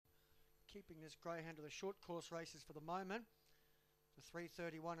keeping this greyhound to the short course races for the moment. The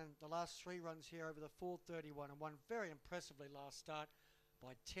 3:31 and the last 3 runs here over the 4:31, and won very impressively last start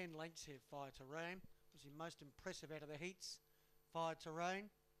by 10 lengths here. Fire to Rain was the most impressive out of the heats. Fire to Rain.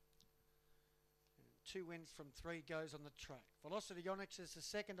 And 2 wins from 3 goes on the track. Velocity Onyx is the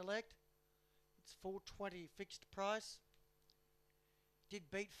second elect. It's $4.20 fixed price.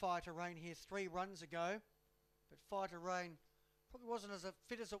 Did beat Fire to Rain here 3 runs ago, but Fire to Rain probably wasn't as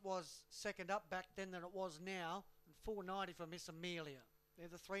fit as it was second up back then than it was now. And $4.90 for Miss Amelia. They're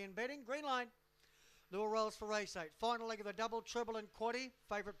the 3 in betting. Green line. Lure rolls for race 8. Final leg of the double, treble and quaddie.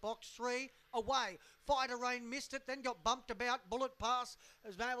 Favourite box 3. Away. Fire to Rain missed it, then got bumped about. Bullet Pass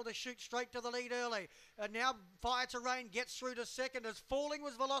has been able to shoot straight to the lead early. And now Fire to Rain gets through to second. As falling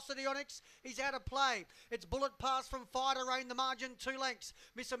was Velocity Onyx. He's out of play. It's Bullet Pass from Fire to Rain. The margin 2 lengths.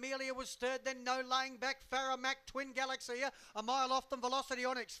 Miss Amelia was third, then no laying back. Faramac, Twin Galaxy a mile off them. Velocity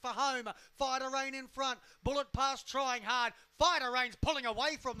Onyx for home. Fire to Rain in front. Bullet Pass trying hard. Fire to Rain's pulling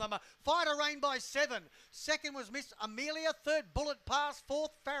away from them. Fire to Rain by 7. Second was Miss Amelia. Third, Bullet Pass.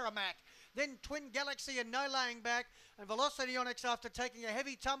 Fourth, Faramac. Then Twin Galaxy and no laying back. And Velocity Onyx, after taking a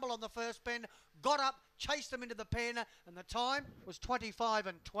heavy tumble on the first bend, got up, chased them into the pen, and the time was 25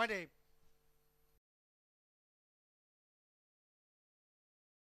 and 20.